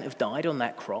if he hadn't have died on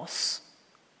that cross,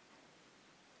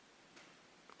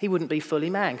 he wouldn't be fully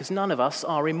man, because none of us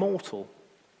are immortal.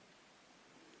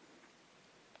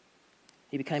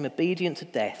 He became obedient to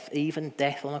death, even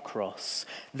death on a cross.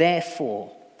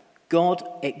 Therefore, God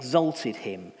exalted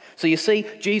him. So you see,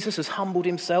 Jesus has humbled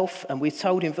himself, and we're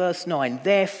told in verse 9,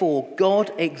 therefore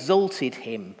God exalted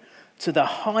him to the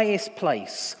highest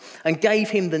place and gave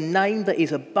him the name that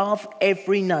is above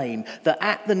every name, that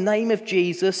at the name of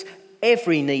Jesus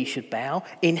every knee should bow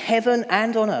in heaven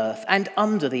and on earth and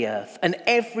under the earth, and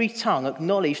every tongue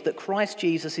acknowledge that Christ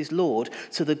Jesus is Lord,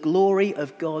 to the glory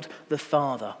of God the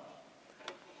Father.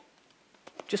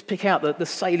 Just pick out the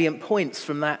salient points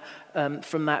from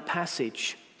that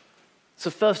passage. So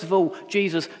first of all,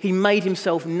 Jesus, he made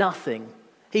himself nothing.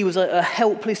 He was a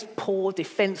helpless, poor,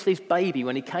 defenseless baby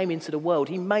when he came into the world.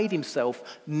 He made himself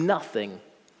nothing.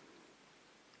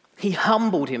 He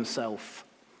humbled himself.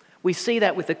 We see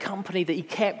that with the company that he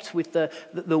kept, with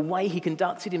the way he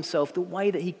conducted himself, the way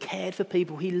that he cared for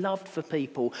people, he loved for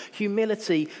people.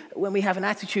 Humility, when we have an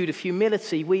attitude of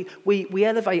humility, we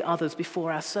elevate others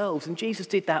before ourselves, and Jesus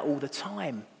did that all the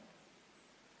time.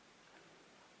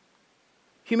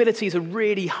 Humility is a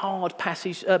really hard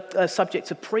subject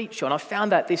to preach on. I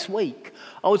found that this week.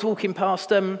 I was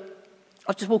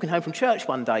just walking home from church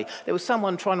one day. There was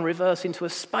someone trying to reverse into a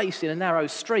space in a narrow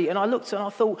street, and I looked and I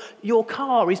thought, your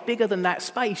car is bigger than that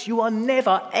space. You are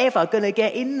never, ever going to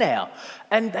get in there.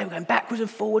 And they were going backwards and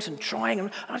forwards and trying,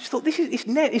 and I just thought,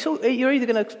 you're either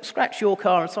going to scratch your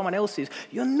car and someone else's.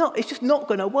 You're not. It's just not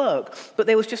going to work. But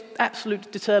there was just absolute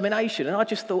determination, and I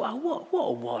just thought, oh, what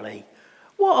a wally.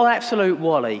 What an absolute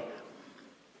wally.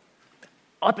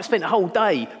 I spent a whole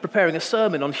day preparing a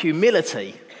sermon on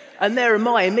humility. And there am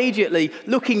I immediately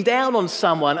looking down on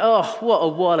someone. Oh, what a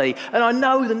wally. And I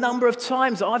know the number of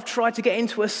times that I've tried to get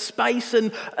into a space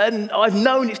and I've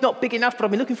known it's not big enough, but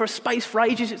I've been looking for a space for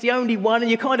ages. It's the only one.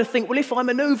 And you kind of think, well, if I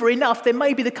maneuver enough, then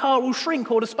maybe the car will shrink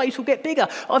or the space will get bigger.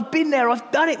 I've been there.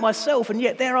 I've done it myself. And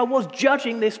yet there I was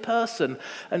judging this person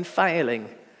and failing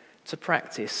to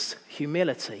practice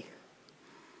humility.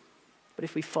 But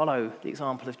if we follow the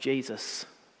example of Jesus,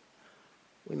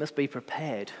 we must be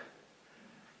prepared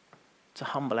to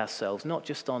humble ourselves, not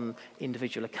just on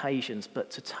individual occasions,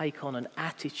 but to take on an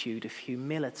attitude of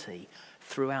humility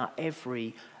throughout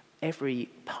every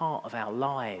part of our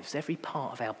lives, every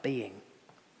part of our being.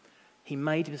 He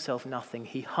made himself nothing,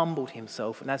 he humbled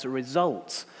himself, and as a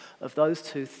result of those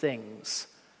two things,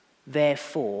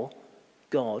 therefore,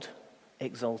 God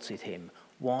exalted him.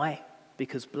 Why?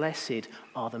 Because blessed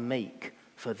are the meek,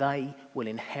 for they will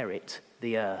inherit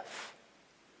the earth.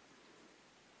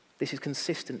 This is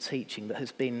consistent teaching that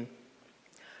has been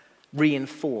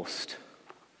reinforced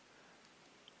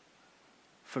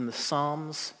from the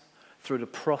Psalms, through the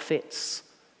prophets,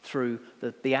 through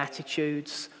the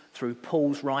Beatitudes, through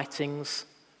Paul's writings.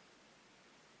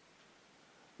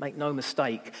 Make no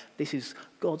mistake, this is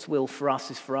God's will for us,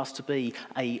 is for us to be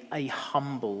a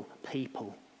humble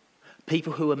people.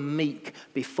 People who are meek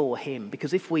before him.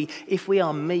 Because if we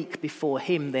are meek before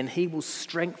him, then he will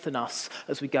strengthen us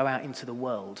as we go out into the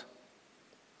world.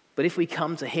 But if we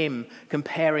come to him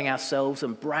comparing ourselves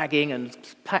and bragging and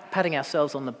patting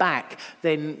ourselves on the back,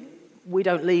 then we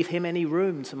don't leave him any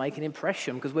room to make an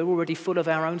impression, because we're already full of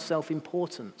our own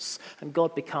self-importance, and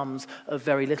God becomes of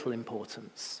very little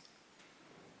importance.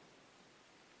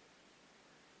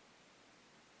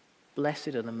 Blessed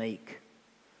are the meek,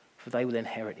 for they will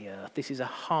inherit the earth. This is a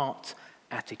heart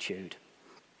attitude.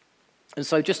 And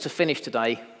so just to finish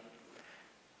today,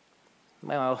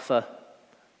 may I offer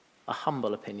a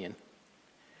humble opinion.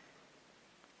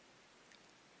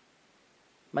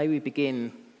 May we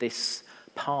begin this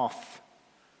path,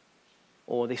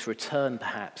 or this return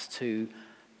perhaps, to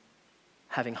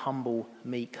having humble,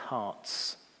 meek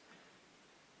hearts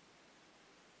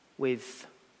with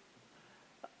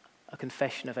a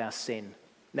confession of our sin.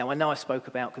 Now, I know I spoke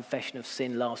about confession of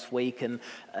sin last week, and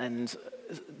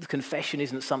the confession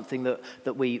isn't something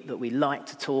that we like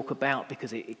to talk about,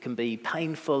 because it can be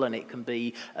painful and it can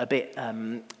be a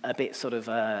bit sort of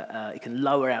it can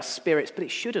lower our spirits, but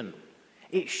it shouldn't.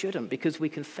 It shouldn't, because we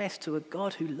confess to a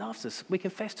God who loves us. We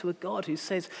confess to a God who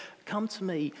says, "Come to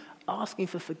me asking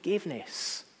for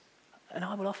forgiveness, and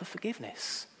I will offer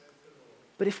forgiveness."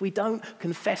 But if we don't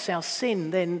confess our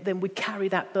sin, then we carry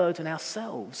that burden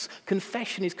ourselves.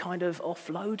 Confession is kind of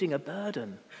offloading a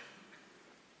burden.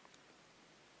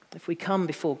 If we come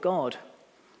before God,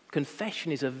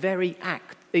 confession is a very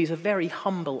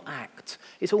humble act.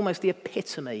 It's almost the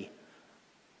epitome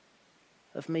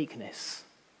of meekness.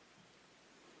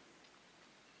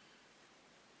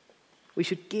 We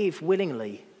should give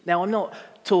willingly. Now, I'm not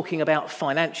talking about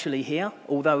financially here,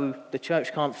 although the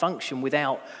church can't function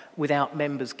without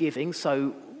members giving,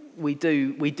 so we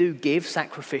do give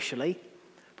sacrificially,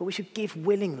 but we should give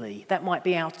willingly. That might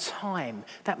be our time,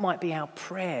 that might be our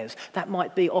prayers, that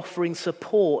might be offering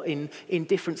support in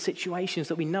different situations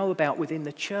that we know about within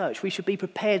the church. We should be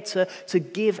prepared to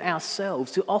give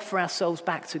ourselves, to offer ourselves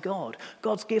back to God.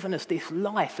 God's given us this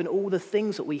life and all the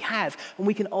things that we have, and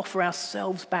we can offer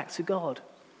ourselves back to God.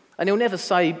 And he'll never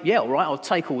say, "Yeah, all right, I'll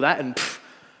take all that," and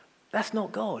that's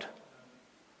not God.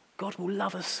 God will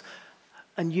love us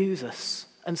and use us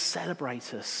and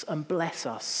celebrate us and bless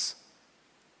us.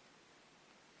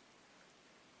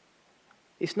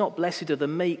 It's not blessed are the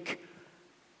meek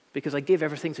because they give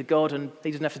everything to God and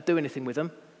he doesn't have to do anything with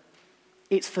them.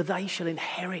 It's for they shall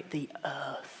inherit the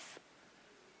earth.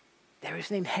 There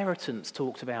is an inheritance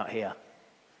talked about here.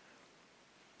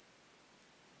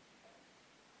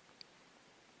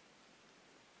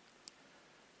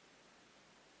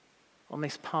 On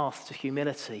this path to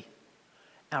humility,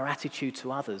 our attitude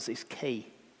to others is key.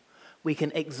 We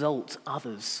can exalt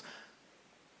others.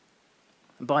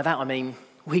 And by that I mean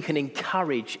we can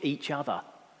encourage each other.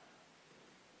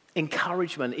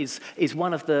 Encouragement is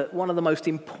one of the most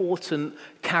important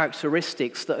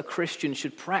characteristics that a Christian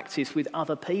should practice with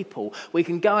other people. We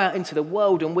can go out into the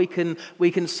world and we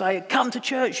can say, "Come to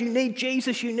church, you need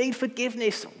Jesus, you need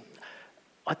forgiveness."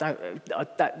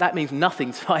 That means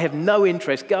nothing. I have no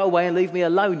interest. Go away and leave me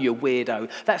alone, you weirdo.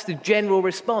 That's the general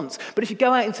response. But if you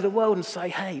go out into the world and say,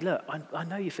 "Hey, look, I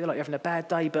know you feel like you're having a bad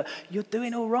day, but you're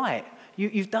doing all right.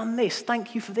 You've done this.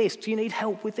 Thank you for this. Do you need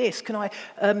help with this? Can I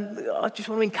just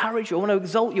want to encourage you. I want to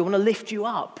exalt you. I want to lift you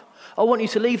up. I want you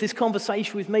to leave this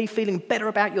conversation with me feeling better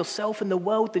about yourself and the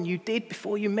world than you did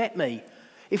before you met me."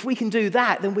 If we can do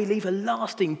that, then we leave a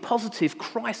lasting, positive,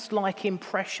 Christ-like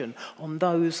impression on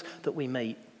those that we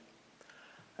meet.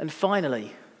 And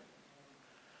finally,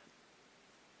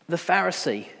 the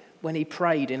Pharisee, when he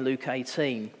prayed in Luke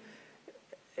 18,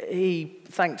 he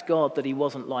thanked God that he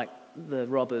wasn't like the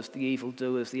robbers, the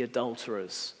evildoers, the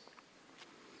adulterers.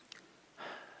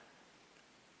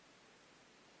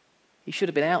 He should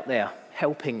have been out there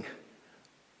helping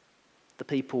the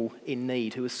people in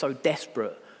need who were so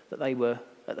desperate that they were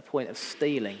at the point of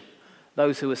stealing,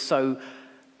 those who were so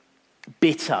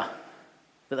bitter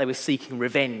that they were seeking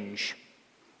revenge,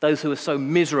 those who were so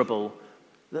miserable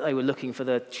that they were looking for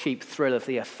the cheap thrill of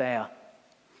the affair.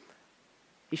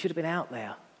 He should have been out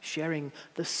there sharing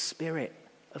the Spirit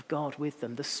of God with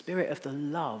them, the Spirit of the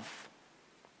love.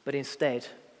 But instead,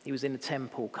 he was in the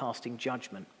temple casting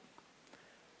judgment.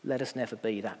 Let us never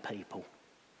be that people.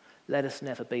 Let us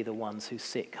never be the ones who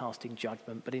sit casting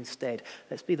judgment, but instead,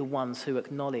 let's be the ones who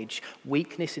acknowledge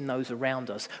weakness in those around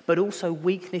us, but also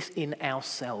weakness in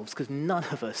ourselves, because none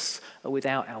of us are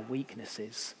without our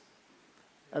weaknesses.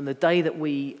 And the day that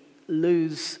we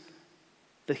lose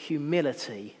the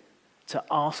humility to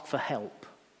ask for help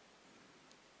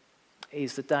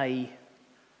is the day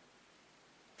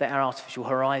that our artificial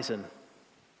horizon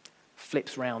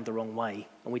flips round the wrong way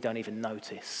and we don't even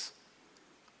notice.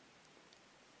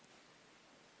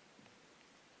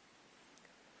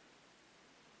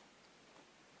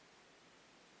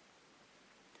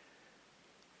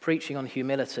 Preaching on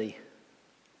humility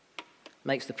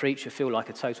makes the preacher feel like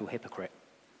a total hypocrite.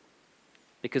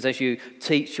 Because as you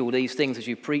teach all these things, as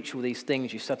you preach all these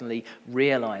things, you suddenly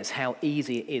realize how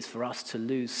easy it is for us to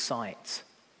lose sight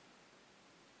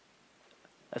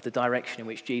of the direction in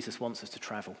which Jesus wants us to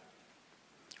travel.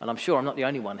 And I'm sure I'm not the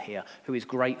only one here who is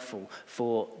grateful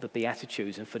for the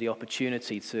Beatitudes and for the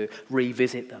opportunity to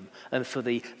revisit them and for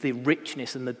the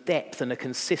richness and the depth and the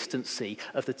consistency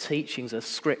of the teachings of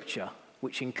Scripture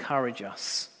which encourage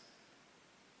us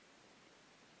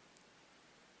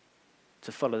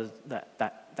to follow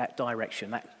that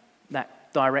direction,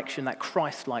 that direction, that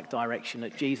Christ-like direction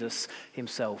that Jesus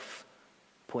himself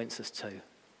points us to. And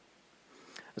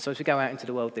so as we go out into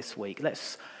the world this week,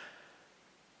 let's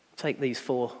take these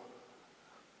four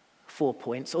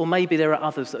points, or maybe there are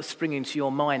others that are springing to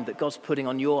your mind that God's putting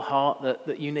on your heart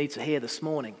that you need to hear this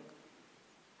morning.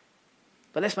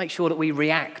 But let's make sure that we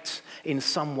react in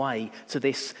some way to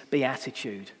this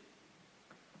beatitude.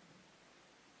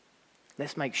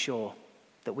 Let's make sure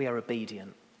that we are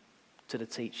obedient to the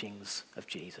teachings of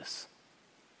Jesus.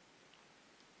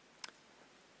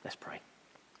 Let's pray.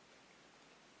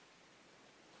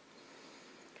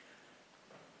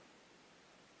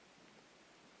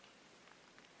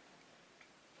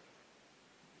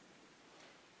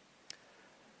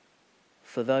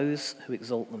 For those who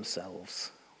exalt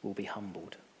themselves will be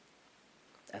humbled,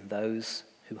 and those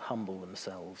who humble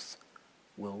themselves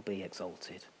will be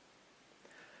exalted.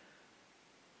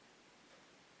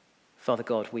 Father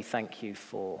God, we thank you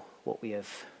for what we have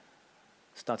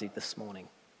studied this morning.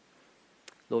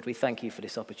 Lord, we thank you for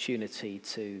this opportunity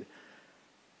to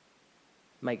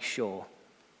make sure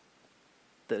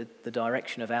that the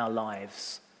direction of our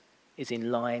lives is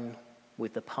in line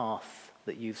with the path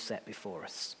that you've set before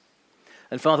us.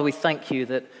 And Father, we thank you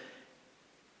that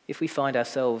if we find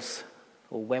ourselves,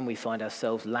 or when we find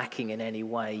ourselves lacking in any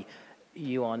way,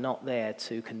 you are not there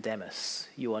to condemn us.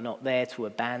 You are not there to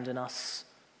abandon us.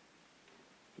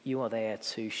 You are there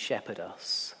to shepherd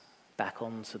us back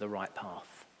onto the right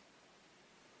path.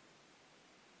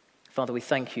 Father, we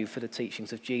thank you for the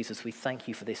teachings of Jesus. We thank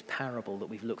you for this parable that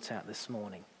we've looked at this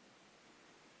morning.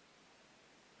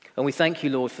 And we thank you,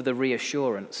 Lord, for the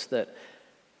reassurance that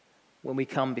when we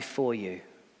come before you,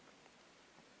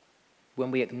 when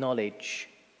we acknowledge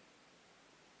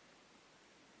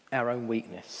our own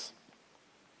weakness,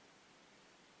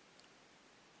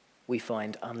 we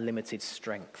find unlimited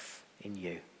strength in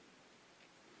you.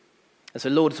 And so,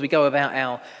 Lord, as we go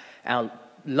about our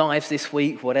lives this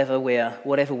week, whatever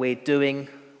we're doing,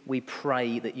 we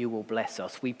pray that you will bless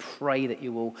us. We pray that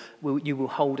you will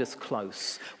hold us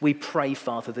close. We pray,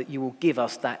 Father, that you will give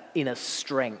us that inner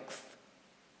strength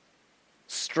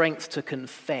to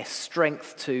confess,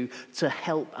 strength to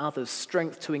help others,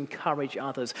 strength to encourage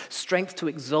others, strength to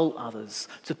exalt others,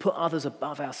 to put others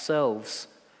above ourselves,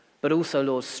 but also,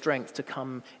 Lord, strength to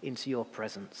come into your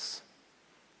presence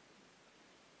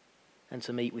and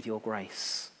to meet with your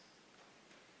grace,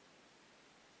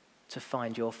 to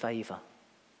find your favor,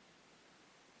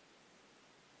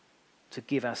 to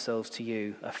give ourselves to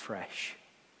you afresh.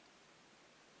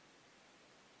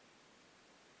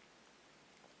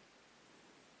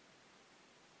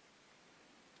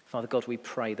 Father God, we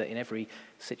pray that in every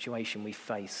situation we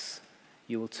face,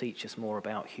 you will teach us more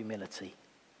about humility,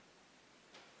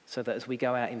 so that as we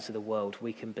go out into the world,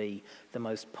 we can be the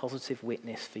most positive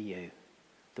witness for you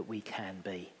that we can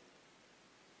be,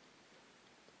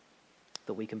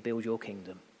 that we can build your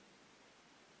kingdom,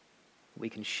 we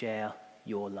can share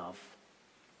your love,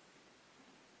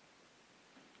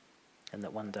 and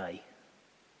that one day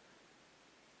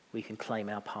we can claim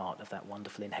our part of that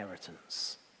wonderful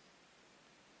inheritance.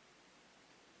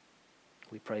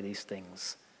 We pray these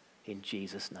things in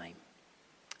Jesus' name.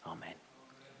 Amen.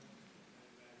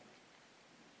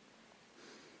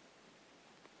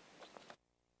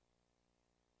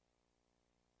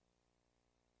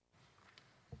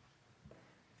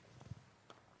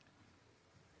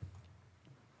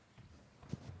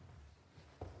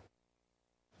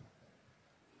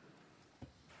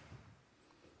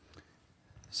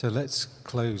 So let's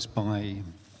close by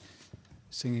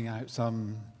singing out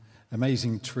some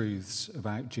amazing truths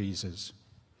about Jesus.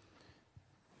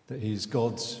 That he's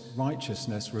God's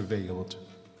righteousness revealed.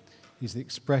 He's the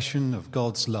expression of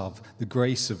God's love, the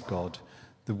grace of God,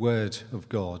 the word of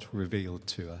God revealed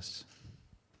to us.